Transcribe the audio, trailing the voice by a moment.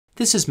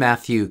This is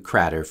Matthew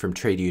Cratter from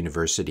Trade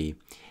University,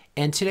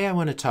 and today I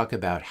want to talk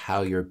about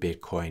how your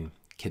Bitcoin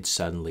could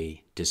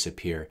suddenly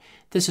disappear.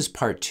 This is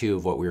part 2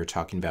 of what we were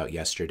talking about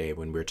yesterday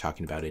when we were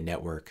talking about a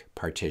network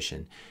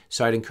partition.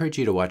 So I'd encourage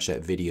you to watch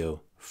that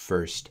video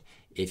first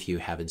if you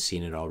haven't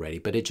seen it already,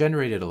 but it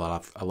generated a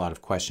lot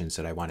of questions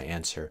that I want to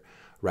answer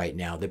right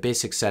now. The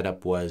basic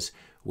setup was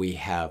we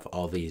have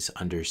all these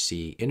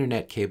undersea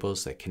internet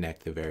cables that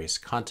connect the various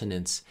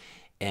continents.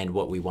 And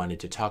what we wanted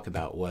to talk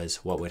about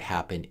was what would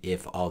happen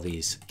if all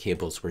these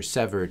cables were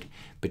severed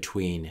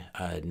between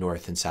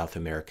North and South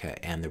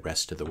America and the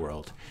rest of the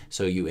world.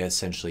 So you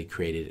essentially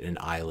created an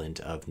island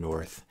of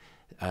North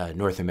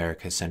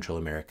America, Central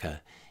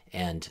America,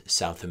 and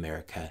South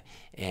America.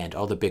 And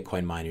all the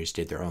Bitcoin miners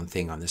did their own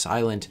thing on this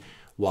island,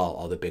 while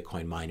all the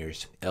Bitcoin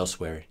miners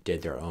elsewhere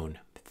did their own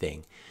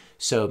thing.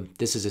 So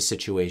this is a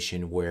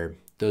situation where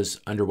those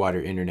underwater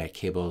internet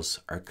cables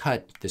are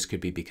cut. This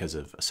could be because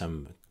of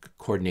some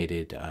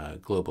coordinated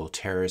global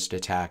terrorist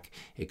attack.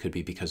 It could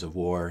be because of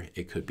war.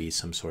 It could be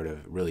some sort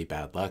of really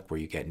bad luck where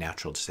you get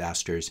natural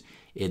disasters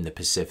in the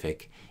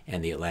Pacific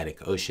and the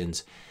Atlantic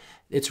Oceans.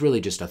 It's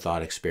really just a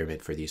thought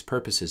experiment for these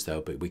purposes,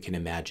 though, but we can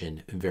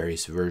imagine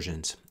various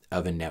versions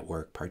of a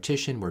network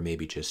partition where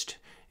maybe just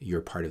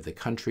your part of the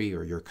country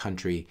or your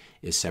country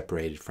is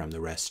separated from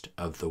the rest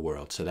of the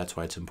world. So that's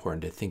why it's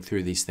important to think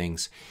through these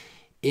things.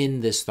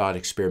 In this thought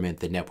experiment,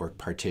 the network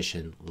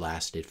partition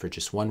lasted for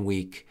just 1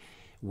 week.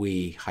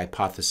 We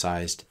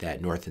hypothesized that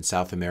North and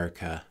South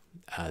America,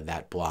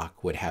 that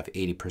block would have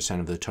 80%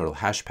 of the total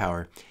hash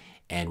power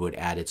and would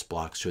add its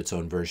blocks to its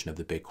own version of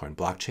the Bitcoin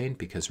blockchain,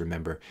 because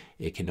remember,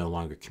 it can no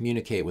longer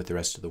communicate with the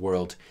rest of the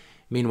world.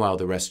 Meanwhile,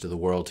 the rest of the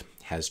world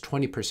has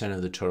 20%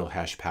 of the total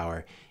hash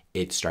power.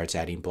 It starts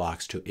adding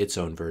blocks to its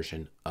own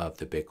version of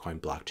the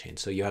Bitcoin blockchain.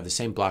 So you have the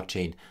same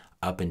blockchain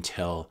up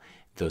until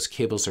those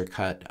cables are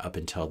cut, up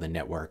until the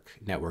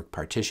network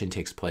partition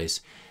takes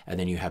place, and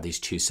then you have these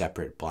two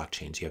separate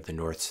blockchains. You have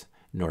the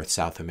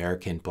North-South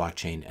American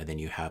blockchain, and then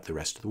you have the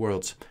rest of the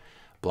world's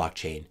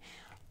blockchain.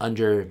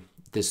 Under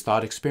this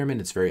thought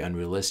experiment, it's very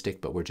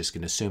unrealistic, but we're just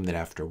going to assume that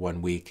after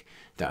 1 week,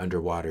 the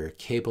underwater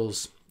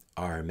cables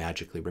are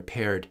magically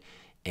repaired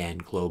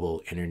and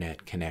global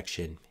internet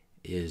connection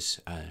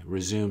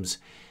resumes.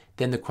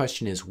 Then the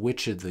question is,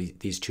 which of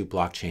these two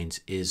blockchains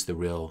is the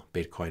real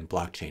Bitcoin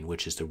blockchain,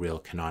 which is the real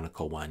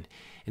canonical one?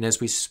 And as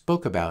we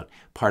spoke about,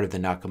 part of the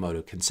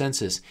Nakamoto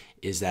consensus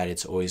is that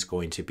it's always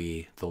going to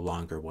be the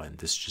longer one.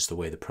 This is just the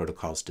way the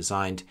protocol is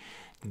designed.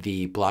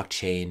 The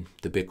blockchain,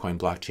 the Bitcoin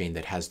blockchain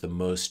that has the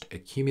most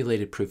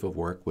accumulated proof of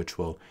work, which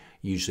will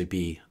usually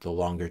be the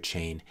longer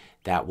chain,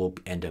 that will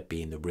end up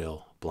being the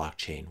real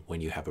blockchain.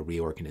 When you have a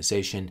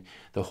reorganization,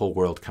 the whole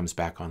world comes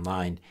back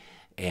online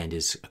and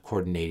is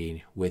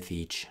coordinating with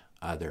each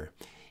other.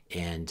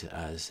 And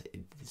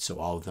so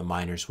all of the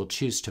miners will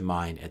choose to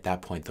mine. At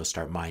that point, they'll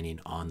start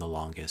mining on the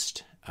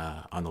longest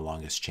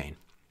chain.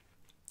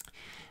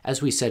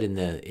 As we said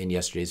in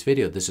yesterday's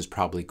video, this is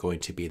probably going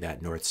to be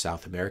that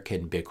North-South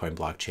American Bitcoin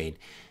blockchain,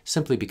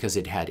 simply because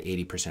it had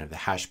 80% of the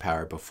hash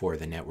power before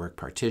the network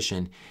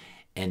partition.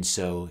 And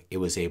so it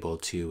was able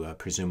to,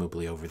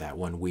 presumably over that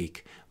 1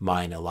 week,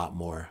 mine a lot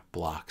more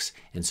blocks.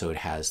 And so it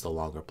has the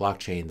longer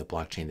blockchain, the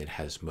blockchain that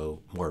has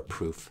more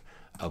proof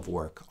of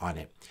work on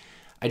it.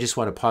 I just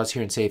want to pause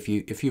here and say,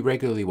 if you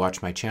regularly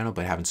watch my channel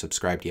but haven't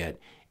subscribed yet,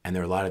 and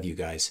there are a lot of you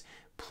guys,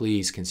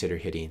 please consider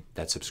hitting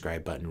that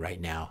subscribe button right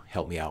now.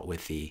 Help me out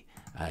with the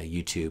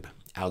YouTube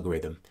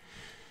algorithm.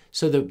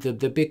 So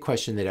the big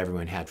question that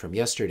everyone had from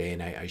yesterday,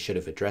 and I should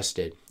have addressed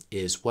it,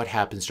 is what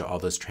happens to all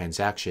those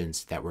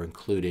transactions that were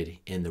included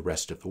in the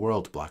rest of the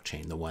world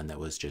blockchain, the one that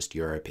was just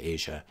Europe,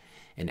 Asia,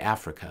 and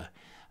Africa.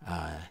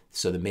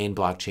 So the main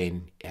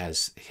blockchain,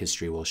 as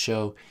history will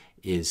show,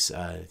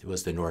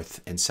 was the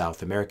North and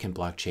South American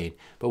blockchain.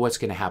 But what's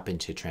going to happen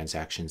to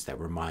transactions that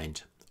were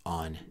mined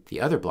on the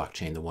other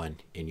blockchain, the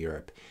one in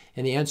Europe?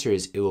 And the answer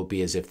is it will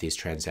be as if these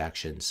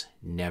transactions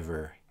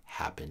never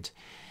happened.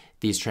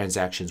 These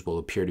transactions will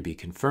appear to be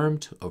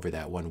confirmed over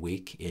that 1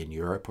 week in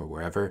Europe or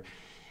wherever.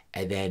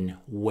 And then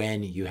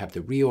when you have the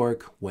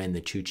reorg, when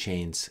the two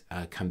chains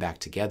come back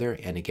together,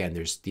 and again,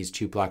 these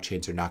two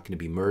blockchains are not going to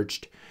be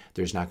merged.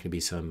 There's not going to be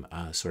some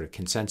sort of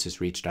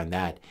consensus reached on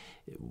that.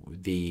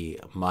 The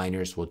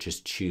miners will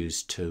just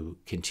choose to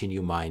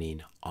continue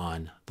mining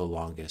on the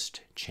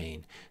longest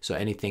chain. So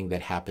anything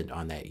that happened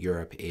on that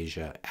Europe,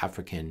 Asia,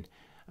 African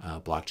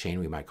blockchain,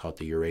 we might call it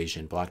the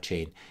Eurasian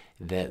blockchain,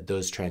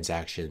 those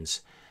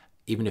transactions,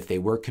 even if they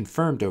were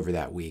confirmed over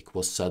that week,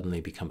 will suddenly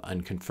become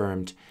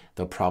unconfirmed.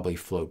 They'll probably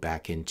float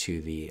back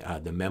into the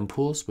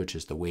mempools, which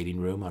is the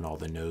waiting room on all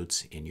the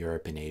nodes in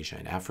Europe and Asia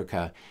and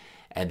Africa.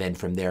 And then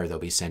from there, they'll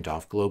be sent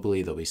off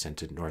globally. They'll be sent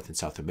to North and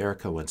South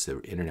America once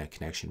the internet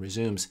connection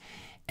resumes.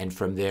 And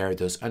from there,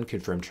 those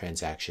unconfirmed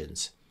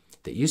transactions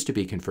that used to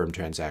be confirmed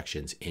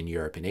transactions in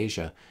Europe and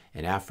Asia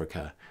and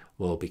Africa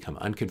will become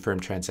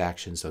unconfirmed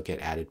transactions. They'll get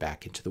added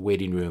back into the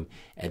waiting room,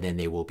 and then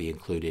they will be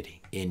included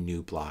in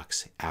new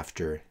blocks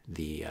after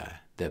the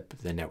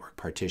network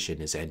partition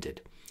is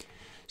ended.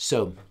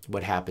 So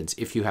what happens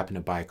if you happen to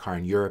buy a car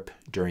in Europe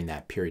during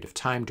that period of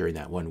time, during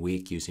that 1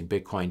 week using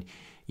Bitcoin,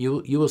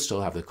 you will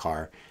still have the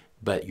car,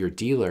 but your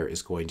dealer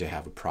is going to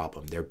have a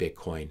problem. Their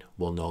Bitcoin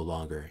will no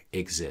longer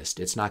exist.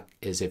 It's not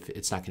as if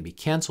it's not going to be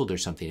canceled or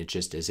something. It's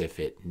just as if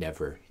it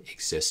never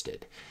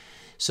existed.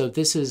 So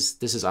this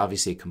is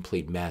obviously a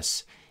complete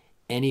mess.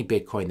 Any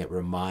Bitcoin that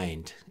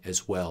remained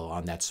as well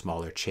on that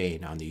smaller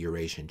chain, on the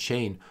Eurasian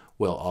chain,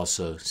 will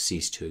also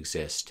cease to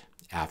exist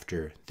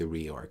after the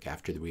reorg,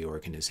 after the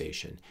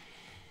reorganization.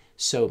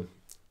 So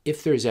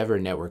if there's ever a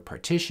network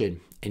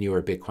partition and you're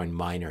a Bitcoin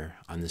miner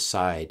on the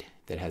side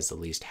that has the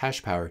least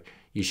hash power,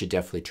 you should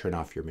definitely turn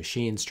off your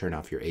machines, turn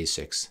off your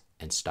ASICs,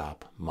 and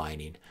stop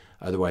mining.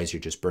 Otherwise, you're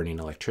just burning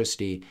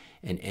electricity,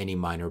 and any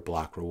miner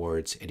block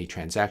rewards, any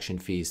transaction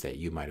fees that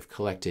you might have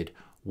collected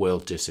will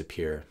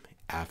disappear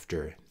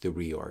after the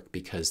reorg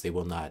because they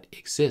will not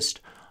exist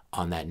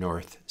on that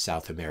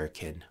North-South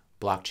American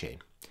blockchain.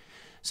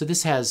 So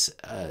this has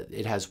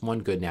one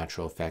good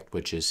natural effect,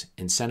 which is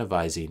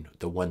incentivizing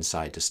the one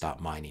side to stop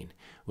mining,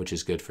 which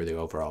is good for the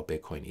overall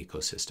Bitcoin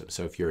ecosystem.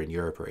 So if you're in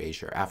Europe or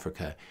Asia or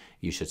Africa,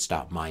 you should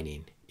stop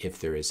mining if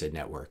there is a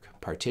network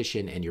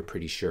partition and you're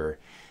pretty sure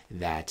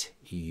that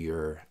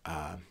you're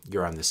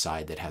on the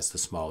side that has the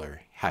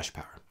smaller hash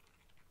power.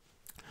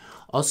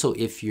 Also,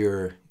 if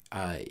you're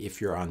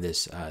on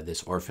this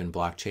orphan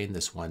blockchain,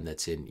 this one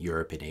that's in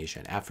Europe and Asia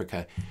and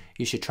Africa,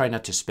 you should try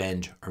not to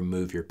spend or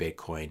move your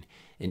Bitcoin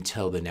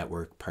until the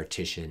network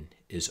partition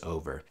is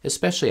over.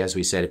 Especially, as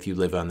we said, if you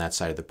live on that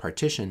side of the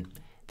partition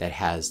that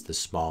has the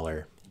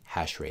smaller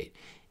hash rate.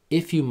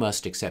 If you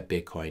must accept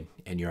Bitcoin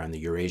and you're on the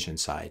Eurasian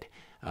side,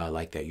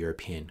 like that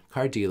European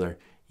car dealer,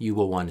 you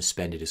will want to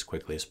spend it as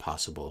quickly as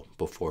possible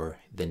before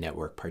the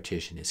network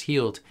partition is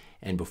healed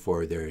and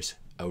before there's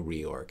a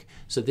reorg.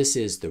 So this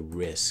is the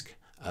risk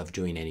of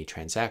doing any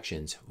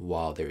transactions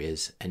while there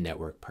is a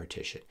network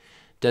partition.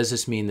 Does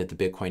this mean that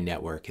the Bitcoin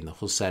network and the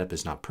whole setup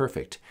is not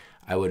perfect?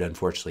 I would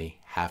unfortunately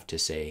have to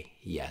say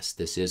yes,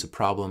 this is a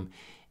problem,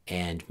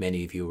 and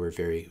many of you were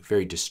very,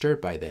 very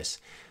disturbed by this.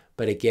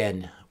 But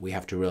again, we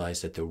have to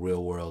realize that the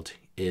real world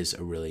is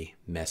a really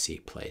messy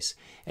place,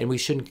 and we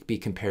shouldn't be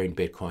comparing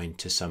Bitcoin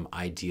to some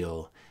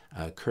ideal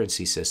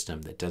currency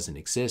system that doesn't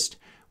exist.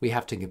 We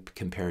have to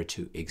compare it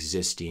to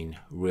existing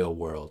real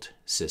world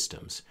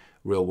systems,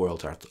 real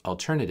world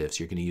alternatives.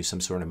 You're going to use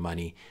some sort of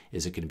money.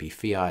 Is it going to be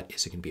fiat?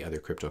 Is it going to be other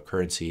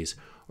cryptocurrencies?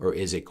 Or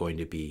is it going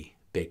to be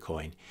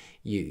Bitcoin?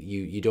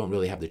 You don't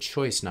really have the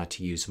choice not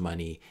to use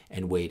money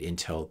and wait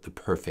until the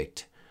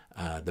perfect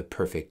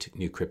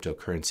new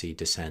cryptocurrency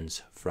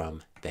descends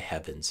from the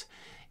heavens.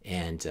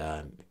 And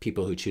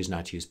people who choose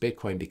not to use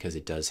Bitcoin because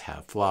it does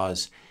have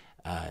flaws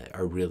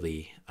are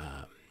really,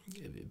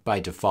 by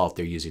default,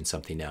 they're using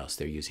something else.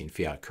 They're using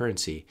fiat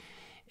currency.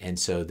 And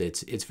so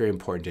it's very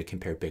important to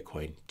compare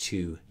Bitcoin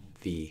to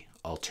the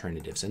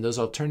alternatives. And those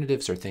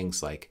alternatives are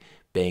things like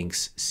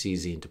banks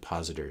seizing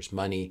depositors'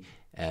 money,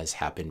 as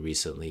happened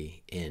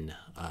recently in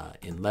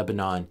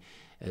Lebanon,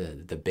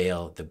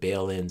 the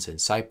bail-ins in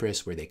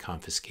Cyprus, where they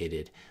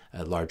confiscated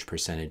a large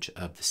percentage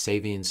of the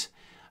savings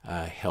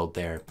held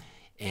there,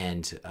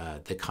 and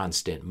the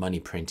constant money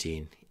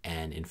printing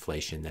and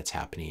inflation that's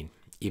happening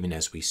even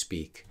as we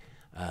speak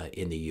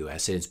in the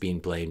U.S. And it's being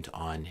blamed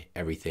on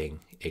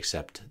everything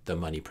except the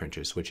money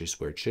printers, which is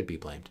where it should be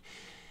blamed.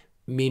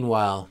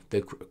 Meanwhile,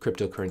 the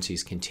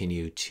cryptocurrencies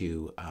continue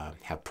to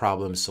have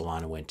problems.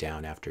 Solana went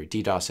down after a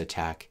DDoS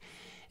attack.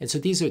 And so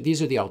these are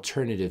the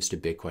alternatives to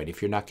Bitcoin.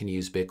 If you're not going to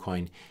use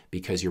Bitcoin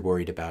because you're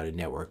worried about a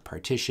network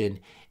partition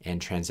and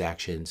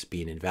transactions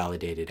being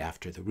invalidated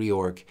after the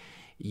reorg,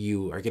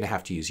 you are going to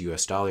have to use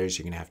US dollars.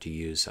 You're going to have to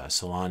use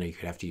Solana. You're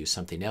going to have to use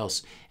something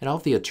else. And all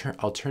of the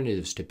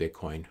alternatives to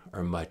Bitcoin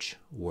are much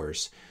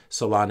worse.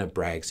 Solana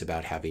brags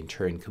about having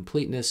Turing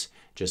completeness,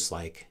 just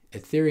like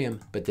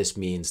Ethereum, but this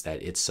means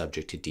that it's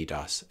subject to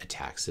DDoS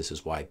attacks. This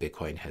is why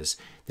Bitcoin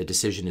the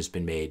decision has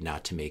been made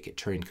not to make it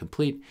Turing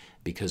complete,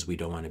 because we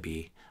don't want to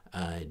be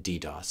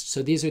DDoSed.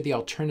 So these are the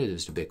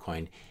alternatives to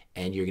Bitcoin,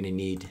 and you're going to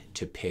need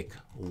to pick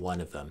one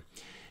of them.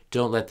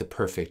 Don't let the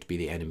perfect be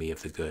the enemy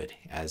of the good.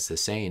 As the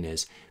saying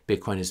is,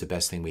 Bitcoin is the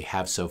best thing we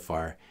have so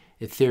far.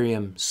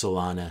 Ethereum,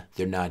 Solana,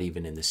 they're not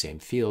even in the same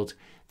field.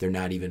 They're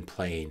not even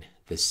playing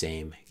the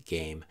same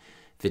game.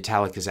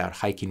 Vitalik is out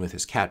hiking with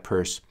his cat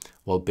purse,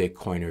 while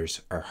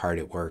Bitcoiners are hard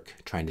at work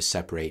trying to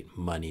separate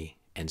money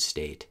and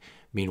state.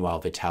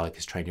 Meanwhile, Vitalik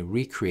is trying to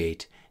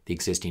recreate the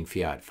existing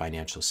fiat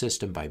financial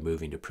system by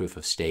moving to proof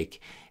of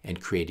stake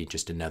and creating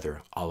just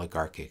another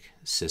oligarchic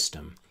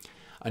system.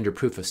 Under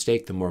proof of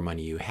stake, the more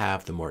money you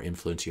have, the more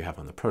influence you have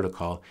on the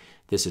protocol.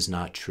 This is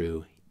not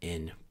true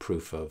in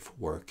proof of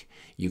work.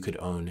 You could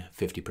own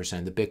 50%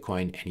 of the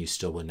Bitcoin and you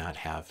still would not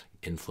have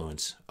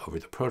influence over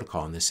the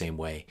protocol in the same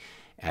way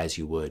as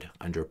you would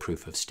under a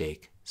proof of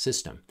stake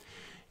system.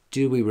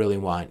 Do we really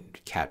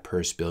want Cat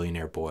Purse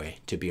Billionaire Boy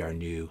to be our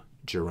new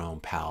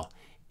Jerome Powell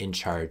in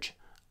charge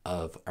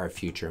of our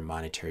future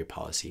monetary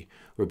policy?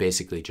 We're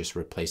basically just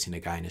replacing a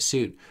guy in a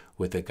suit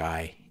with a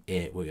guy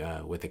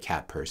with a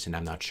cat purse, and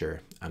I'm not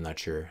sure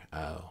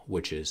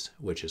which is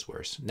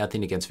worse.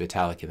 Nothing against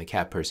Vitalik and the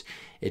cat purse.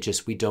 It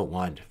just, we don't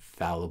want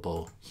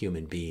fallible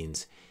human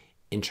beings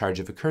in charge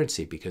of a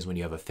currency, because when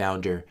you have a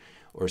founder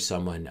or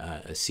someone,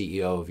 a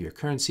CEO of your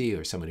currency,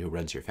 or someone who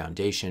runs your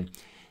foundation,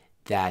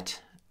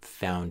 that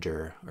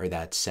founder or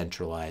that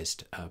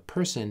centralized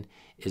person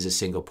is a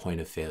single point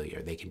of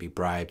failure. They can be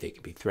bribed, they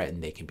can be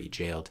threatened, they can be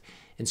jailed.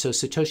 And so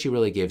Satoshi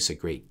really gives a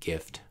great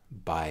gift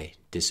by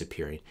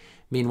disappearing.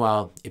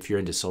 Meanwhile, if you're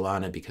into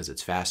Solana because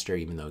it's faster,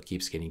 even though it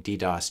keeps getting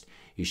DDoSed,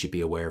 you should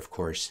be aware, of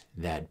course,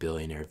 that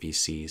billionaire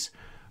VCs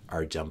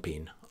are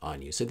dumping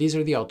on you. So these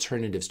are the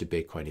alternatives to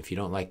Bitcoin. If you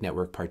don't like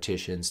network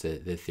partitions, the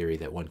theory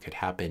that one could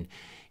happen,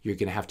 you're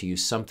going to have to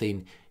use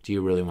something. Do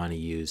you really want to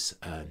use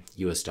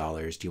US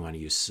dollars? Do you want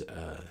to use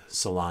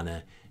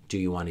Solana? Do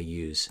you want to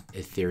use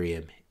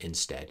Ethereum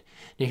instead?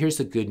 Now, here's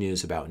the good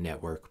news about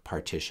network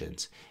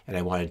partitions. And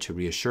I wanted to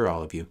reassure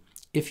all of you,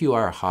 if you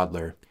are a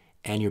hodler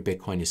and your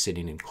Bitcoin is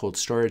sitting in cold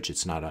storage,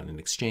 it's not on an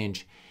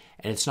exchange,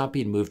 and it's not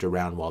being moved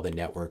around while the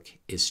network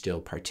is still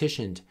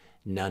partitioned,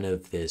 none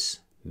of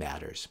this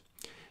matters.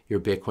 Your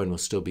Bitcoin will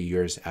still be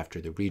yours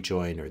after the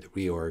rejoin or the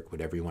reorg,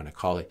 whatever you want to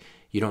call it.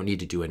 You don't need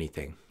to do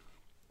anything.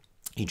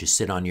 You just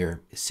sit on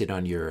your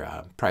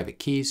private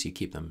keys. You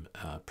keep them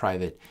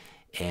private,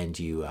 and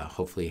you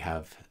hopefully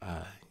have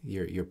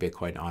your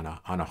Bitcoin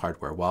on a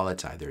hardware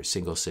wallet, either a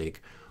single sig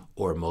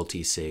or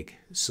multi-sig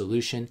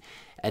solution.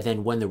 And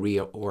then when the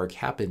reorg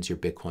happens, your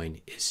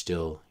Bitcoin is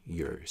still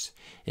yours.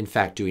 In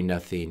fact, doing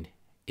nothing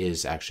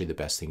is actually the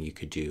best thing you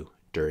could do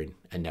during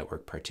a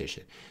network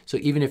partition. So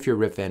even if you're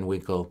Rip Van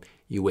Winkle,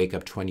 you wake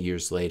up 20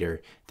 years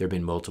later, there have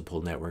been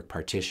multiple network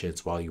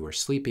partitions while you were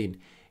sleeping,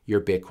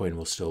 your Bitcoin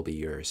will still be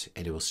yours,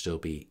 and it will still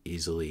be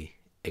easily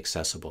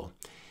accessible.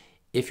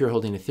 If you're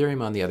holding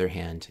Ethereum, on the other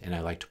hand, and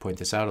I like to point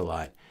this out a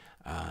lot,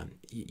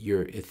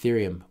 your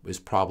Ethereum was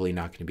probably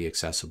not going to be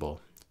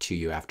accessible to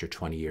you after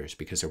 20 years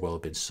because there will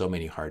have been so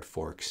many hard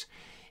forks,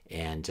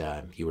 and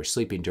you were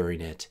sleeping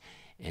during it,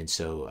 and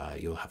so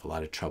you'll have a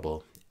lot of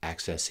trouble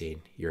accessing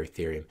your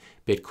Ethereum.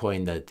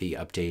 Bitcoin, the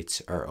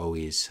updates are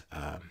always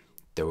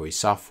they're always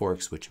soft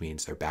forks, which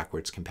means they're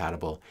backwards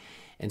compatible,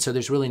 and so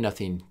there's really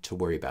nothing to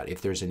worry about. If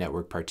there's a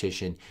network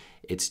partition,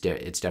 it's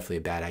definitely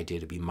a bad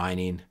idea to be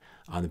mining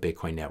on the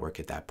Bitcoin network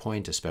at that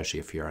point, especially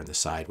if you're on the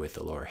side with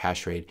the lower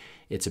hash rate.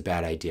 It's a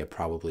bad idea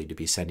probably to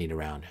be sending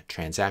around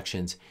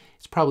transactions.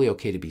 It's probably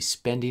okay to be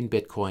spending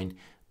Bitcoin,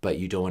 but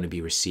you don't want to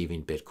be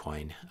receiving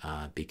Bitcoin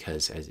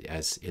because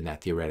as in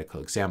that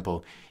theoretical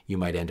example, you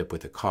might end up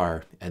with a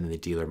car and then the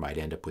dealer might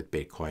end up with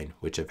Bitcoin,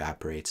 which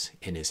evaporates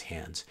in his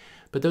hands.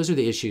 But those are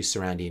the issues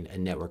surrounding a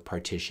network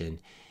partition,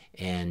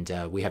 and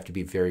we have to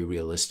be very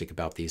realistic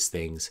about these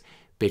things.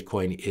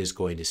 Bitcoin is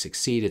going to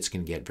succeed. It's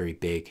going to get very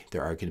big.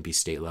 There are going to be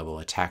state-level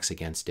attacks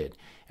against it.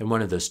 And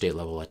one of those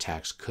state-level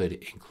attacks could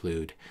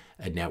include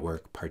a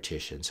network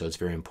partition. So it's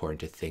very important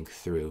to think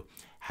through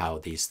how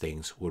these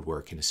things would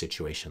work in a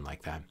situation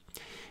like that.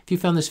 If you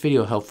found this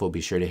video helpful, be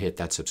sure to hit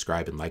that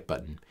subscribe and like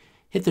button.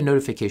 Hit the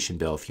notification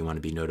bell if you want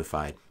to be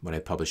notified when I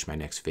publish my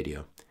next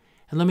video.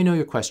 And let me know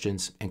your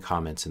questions and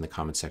comments in the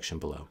comment section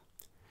below.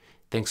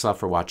 Thanks a lot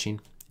for watching,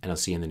 and I'll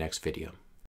see you in the next video.